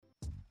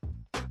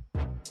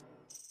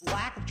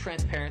lack of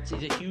transparency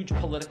is a huge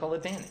political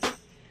advantage.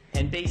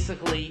 And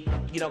basically,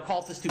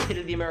 call it the stupidity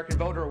of the American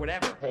voter or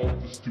whatever.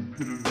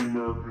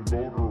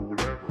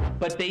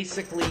 But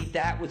basically,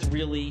 that was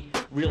really,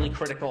 really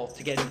critical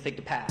to getting the thing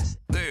to pass.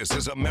 This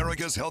is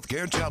America's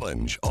Healthcare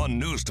Challenge on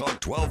News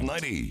Talk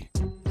 1290.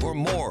 For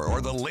more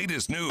or the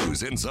latest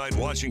news inside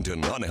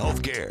Washington on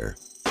healthcare,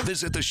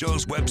 visit the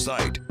show's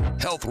website,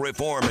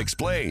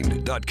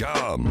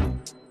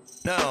 healthreformexplained.com.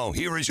 Now,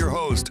 here is your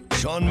host,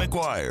 Sean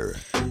McGuire.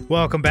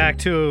 Welcome back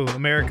to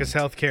America's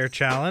Healthcare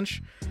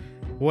Challenge.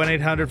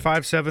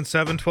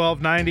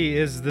 1-800-577-1290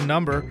 is the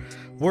number.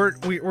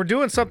 We're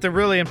doing something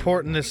really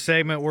important in this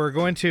segment. We're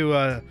going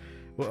to,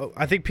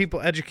 I think,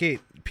 educate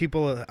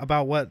people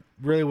about what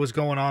really was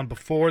going on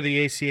before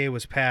the ACA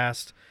was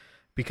passed,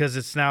 because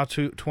it's now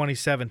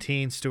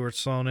 2017, Stuart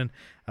Slonin.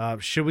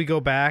 Should we go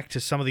back to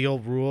some of the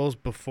old rules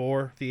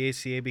before the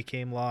ACA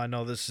became law? I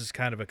know this is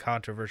kind of a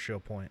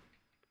controversial point.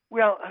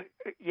 Well,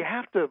 you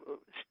have to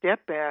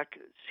step back,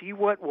 see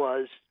what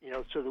was,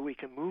 so that we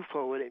can move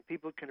forward and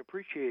people can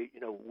appreciate,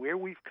 where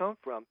we've come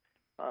from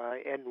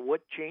and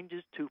what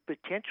changes to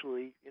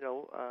potentially,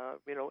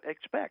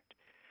 expect.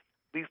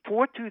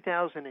 Before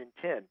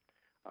 2010,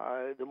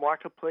 the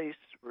marketplace,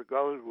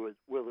 regardless of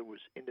whether it was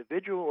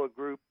individual or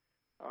group,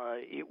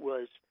 it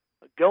was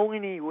go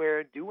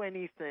anywhere, do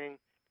anything.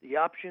 The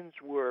options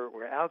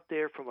were out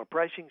there from a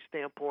pricing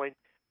standpoint.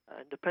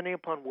 Depending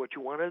upon what you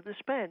wanted to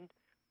spend,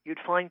 you'd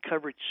find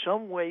coverage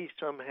some way,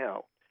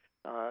 somehow.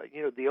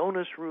 The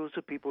onus rules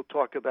that people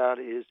talk about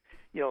is,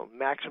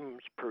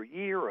 maximums per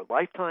year or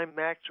lifetime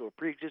max or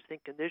pre-existing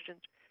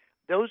conditions.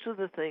 Those are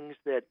the things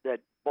that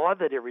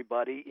bothered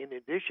everybody in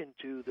addition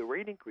to the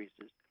rate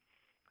increases.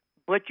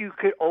 But you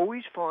could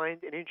always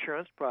find an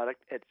insurance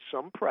product at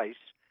some price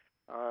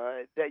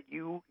that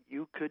you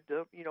could,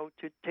 to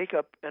take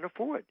up and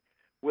afford.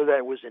 Whether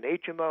it was an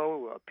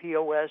HMO, a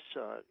POS,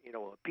 a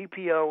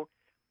PPO,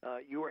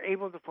 you were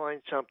able to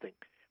find something.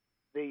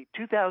 The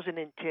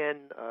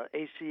 2010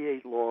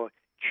 ACA law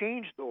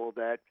changed all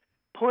that,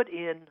 put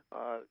in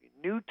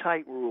new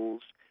tight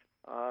rules,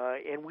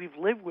 and we've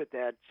lived with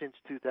that since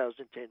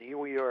 2010. Here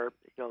we are,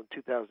 in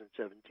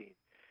 2017.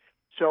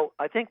 So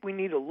I think we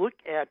need to look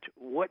at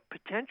what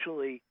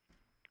potentially,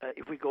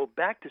 if we go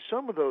back to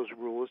some of those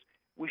rules,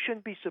 we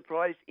shouldn't be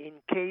surprised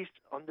in case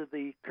under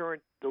the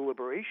current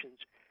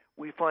deliberations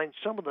we find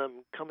some of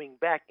them coming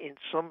back in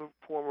some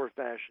form or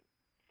fashion.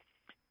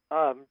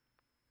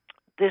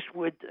 This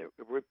would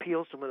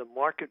repeal some of the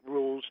market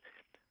rules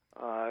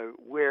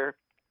where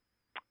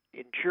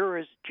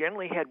insurers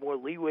generally had more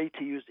leeway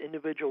to use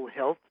individual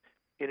health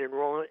in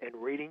enrollment and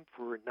rating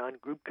for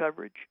non-group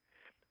coverage.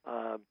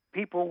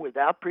 People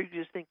without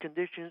pre-existing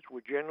conditions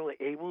were generally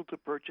able to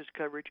purchase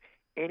coverage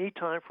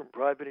anytime from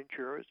private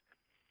insurers.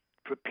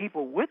 For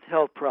people with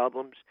health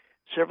problems,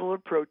 several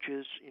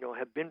approaches,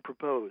 have been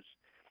proposed,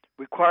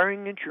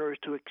 requiring insurers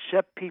to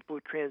accept people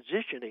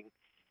transitioning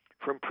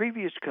from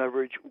previous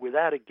coverage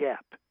without a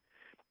gap.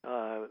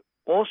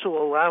 Also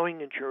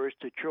allowing insurers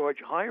to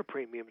charge higher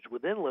premiums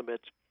within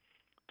limits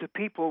to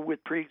people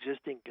with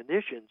pre-existing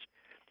conditions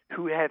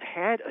who have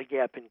had a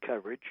gap in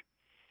coverage,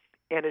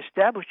 and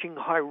establishing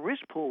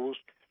high-risk pools,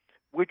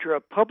 which are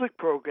public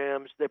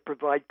programs that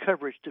provide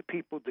coverage to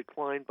people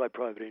declined by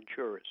private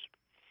insurers.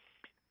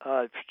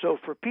 So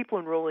for people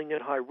enrolling in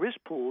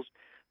high-risk pools,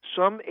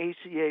 some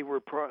ACA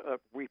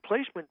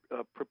replacement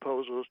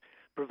proposals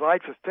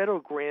provide for federal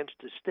grants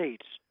to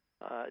states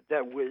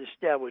that would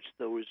establish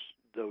those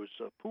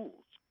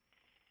pools.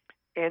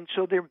 And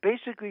so there are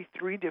basically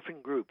three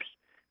different groups: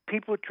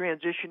 people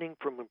transitioning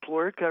from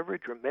employer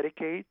coverage or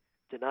Medicaid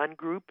to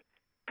non-group,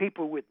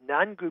 people with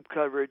non-group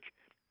coverage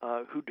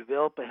who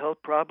develop a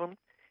health problem,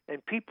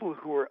 and people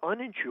who are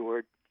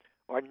uninsured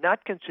are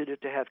not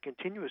considered to have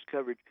continuous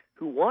coverage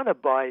who want to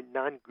buy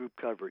non-group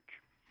coverage.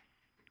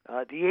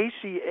 The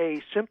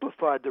ACA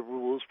simplified the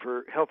rules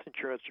for health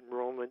insurance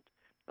enrollment,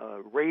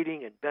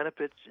 rating, and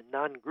benefits in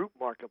non-group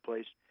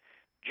marketplace.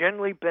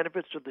 Generally,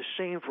 benefits are the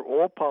same for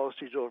all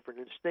policies offered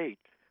in the state,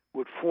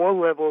 with 4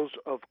 levels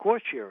of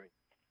cost sharing: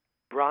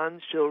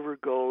 bronze, silver,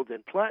 gold,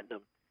 and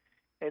platinum.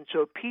 And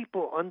so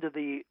people under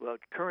the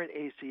current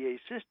ACA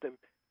system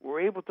were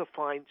able to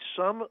find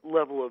some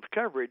level of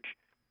coverage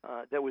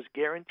that was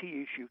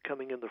guarantee issue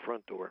coming in the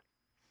front door.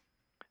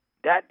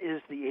 That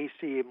is the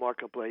ACA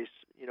marketplace,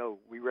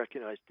 we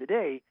recognize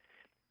today,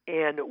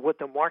 and what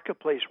the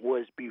marketplace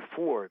was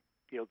before,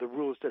 the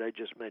rules that I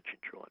just mentioned,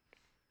 Sean.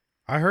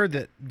 I heard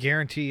that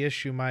guarantee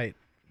issue might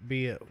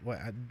be,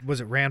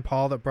 was it Rand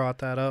Paul that brought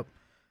that up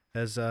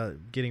as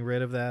getting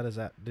rid of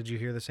that? Did you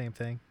hear the same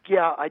thing?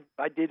 Yeah,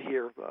 I did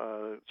hear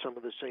some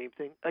of the same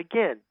thing.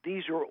 Again,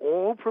 these are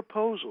all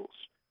proposals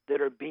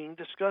that are being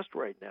discussed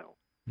right now.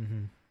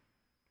 Mm-hmm.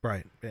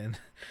 Right, and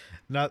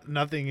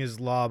nothing is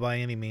law by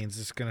any means.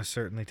 It's going to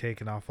certainly take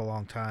an awful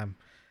long time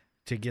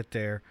to get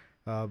there.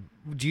 I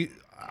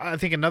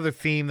think another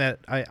theme that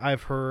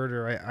I've heard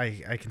or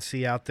I can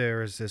see out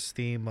there is this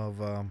theme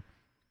of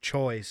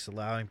choice,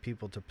 allowing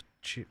people to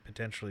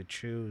potentially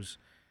choose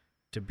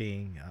to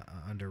being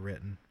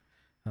underwritten.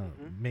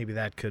 Maybe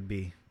that could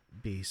be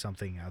be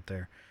something out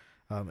there.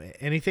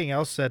 Anything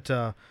else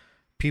that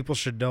people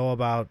should know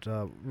about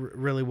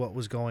really what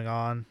was going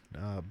on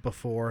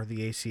before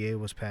the ACA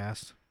was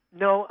passed?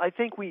 No, I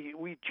think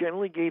we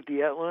generally gave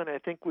the outline. I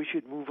think we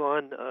should move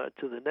on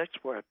to the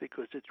next part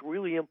because it's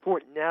really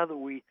important now that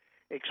we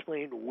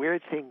explained where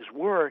things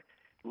were.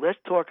 Let's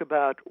talk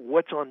about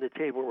what's on the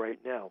table right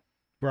now.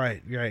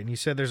 Right. And you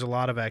said there's a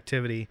lot of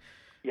activity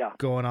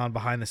going on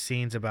behind the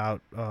scenes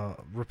about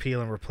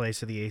repeal and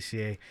replace of the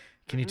ACA.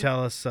 Can you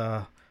tell us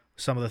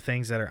some of the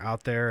things that are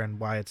out there and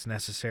why it's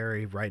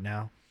necessary right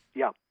now?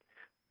 Yeah.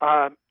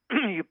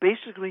 You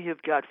basically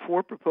have got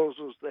four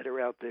proposals that are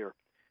out there.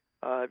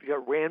 You've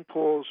got Rand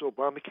Paul's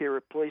Obamacare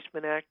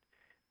Replacement Act,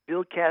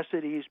 Bill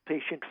Cassidy's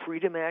Patient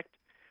Freedom Act,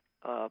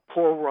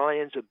 Paul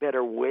Ryan's A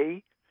Better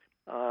Way,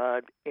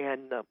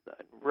 and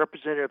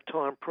Representative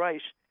Tom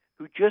Price,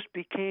 who just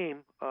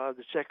became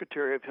the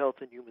Secretary of Health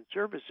and Human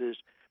Services,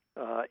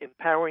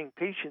 Empowering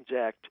Patients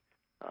Act,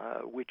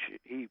 which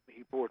he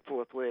brought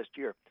forth last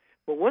year.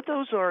 But what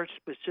those are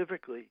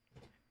specifically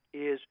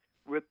is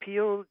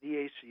repeal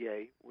the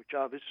ACA, which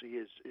obviously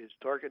is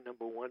target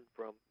number one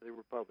from the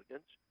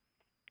Republicans,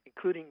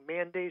 including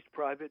mandates,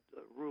 private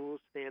rules,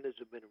 standards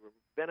of minimum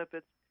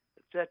benefits,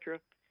 etc.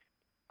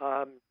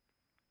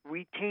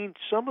 Retain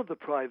some of the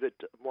private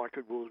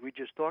market rules we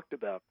just talked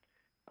about,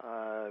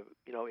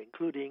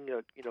 including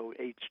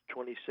age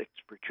 26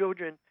 for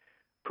children,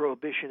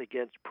 prohibition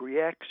against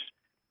pre-X,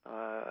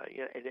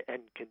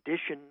 and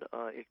condition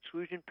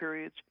exclusion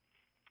periods,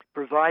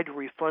 provide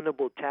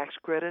refundable tax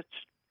credits,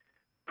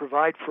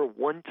 provide for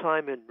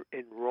one-time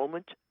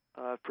enrollment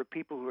for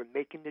people who are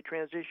making the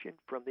transition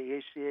from the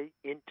ACA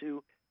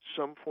into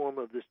some form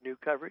of this new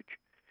coverage,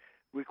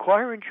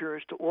 require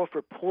insurers to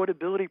offer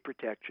portability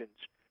protections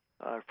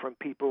from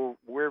people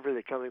wherever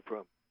they're coming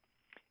from,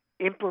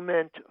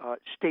 implement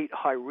state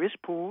high-risk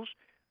pools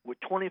with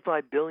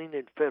 $25 billion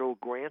in federal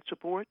grant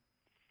support,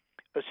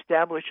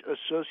 establish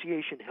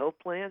association health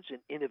plans and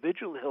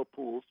individual health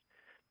pools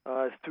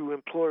through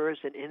employers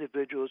and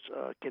individuals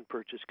can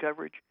purchase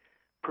coverage,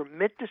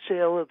 permit the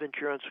sale of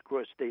insurance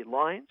across state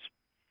lines,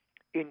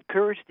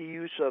 encourage the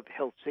use of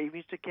health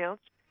savings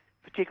accounts,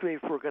 particularly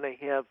if we're going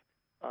to have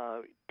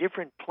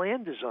different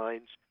plan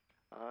designs,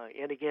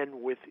 and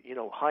again with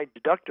high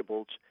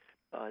deductibles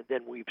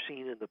than we've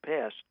seen in the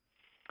past,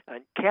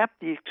 and cap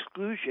the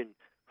exclusion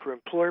for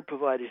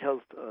employer-provided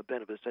health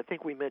benefits. I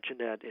think we mentioned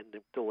that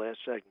in the last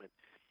segment.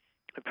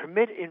 And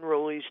permit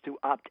enrollees to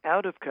opt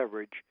out of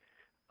coverage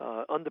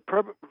under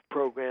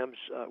programs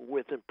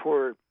with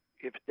employer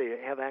if they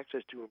have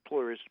access to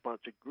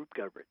employer-sponsored group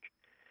coverage,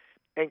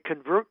 and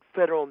convert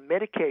federal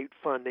Medicaid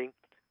funding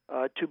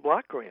to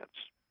block grants,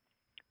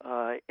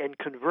 and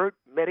convert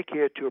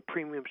Medicare to a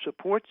premium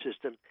support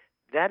system.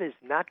 That is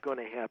not going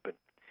to happen.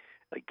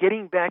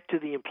 Getting back to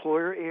the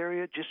employer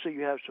area, just so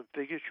you have some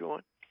figures,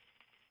 Sean,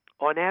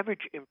 on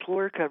average,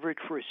 employer coverage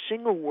for a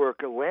single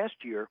worker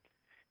last year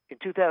in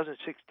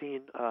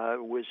 2016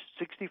 was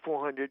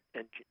 $6,400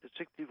 and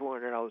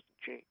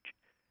change,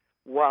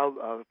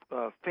 while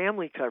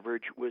family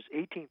coverage was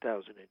 $18,000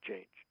 and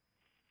change.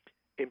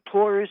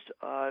 Employers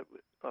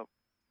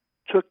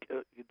took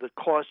the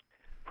cost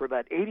for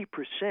about 80%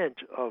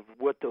 of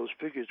what those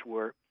figures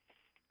were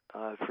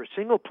for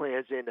single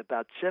plans and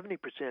about 70%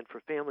 for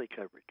family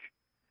coverage.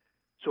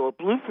 So a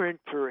blueprint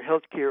for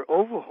healthcare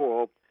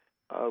overhaul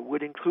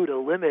would include a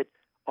limit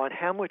on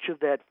how much of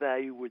that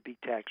value would be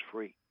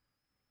tax-free.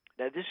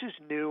 Now, this is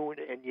new,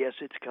 and yes,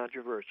 it's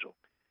controversial,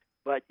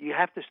 but you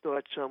have to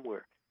start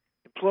somewhere.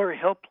 Employer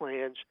health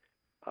plans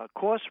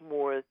cost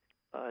more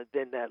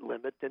than that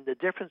limit, then the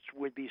difference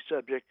would be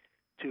subject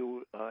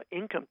to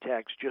income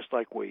tax just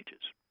like wages.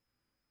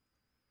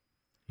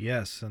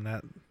 Yes, and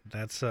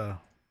that's going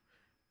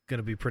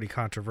to be pretty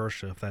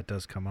controversial if that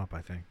does come up,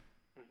 I think.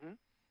 Mm-hmm.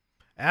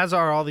 As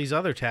are all these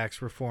other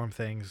tax reform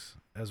things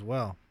as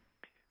well.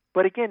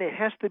 But again, it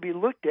has to be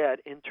looked at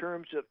in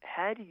terms of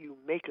how do you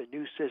make a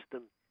new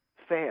system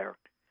fair?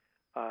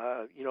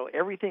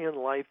 Everything in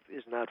life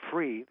is not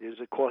free. There's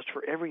a cost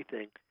for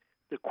everything.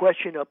 The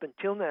question up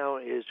until now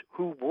is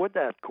who bore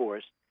that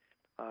cost?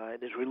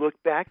 And as we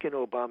look back in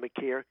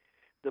Obamacare,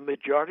 the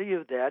majority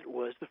of that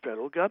was the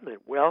federal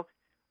government. Well,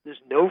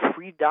 there's no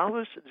free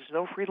dollars. There's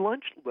no free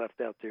lunch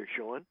left out there,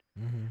 Sean.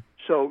 Mm-hmm.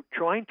 So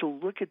trying to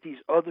look at these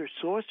other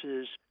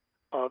sources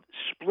of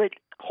split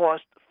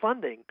cost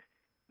funding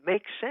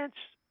makes sense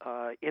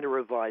in a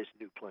revised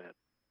new plan.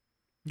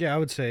 Yeah, I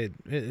would say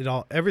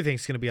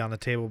everything's going to be on the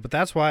table, but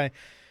that's why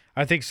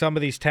I think some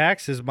of these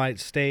taxes might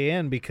stay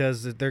in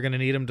because they're going to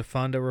need them to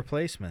fund a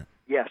replacement.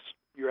 Yes,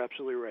 you're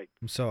absolutely right.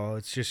 So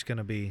it's just going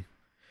to be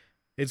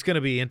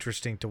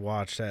interesting to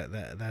watch.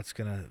 That's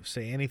going to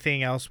say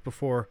anything else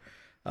before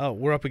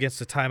we're up against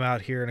a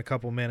timeout here in a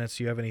couple minutes.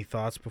 Do you have any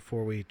thoughts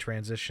before we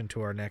transition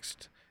to our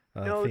next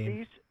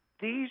theme?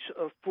 These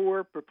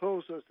four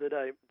proposals that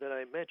I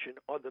mentioned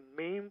are the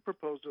main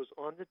proposals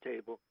on the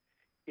table.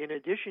 In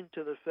addition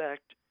to the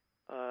fact,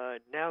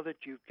 now that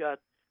you've got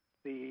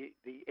the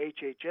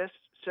HHS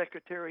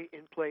secretary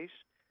in place,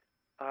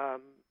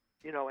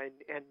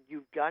 and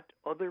you've got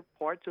other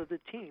parts of the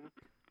team,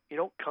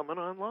 coming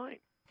online.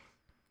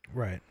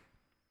 Right.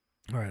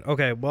 All right.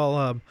 Okay.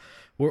 Well,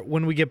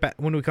 when we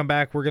come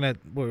back,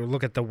 we'll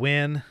look at the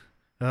win.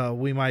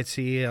 We might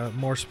see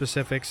more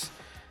specifics,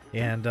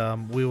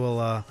 and we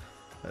will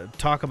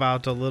talk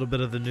about a little bit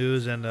of the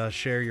news and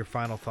share your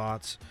final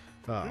thoughts,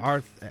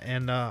 my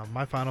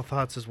final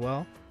thoughts as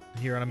well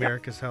here on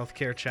America's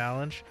Healthcare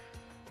Challenge.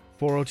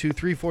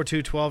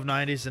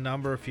 402-342-1290 is the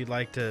number if you'd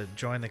like to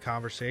join the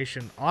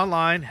conversation.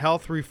 Online,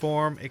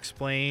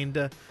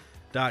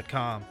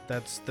 healthreformexplained.com.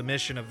 That's the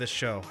mission of this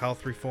show,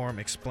 Health Reform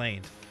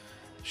Explained.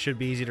 Should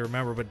be easy to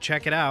remember, but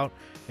check it out,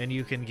 and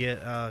you can get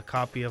a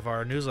copy of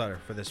our newsletter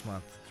for this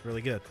month. It's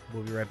really good.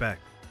 We'll be right back.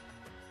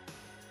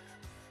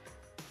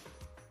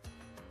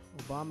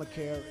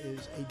 Obamacare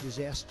is a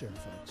disaster,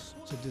 folks.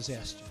 It's a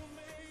disaster.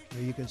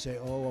 You can say,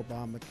 "Oh,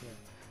 Obamacare."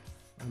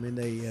 I mean,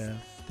 they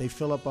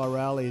fill up our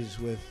rallies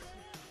with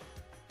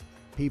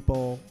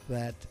people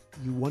that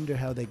you wonder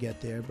how they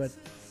get there, but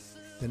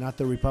they're not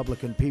the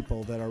Republican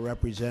people that our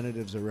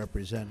representatives are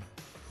representing.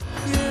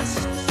 Yes,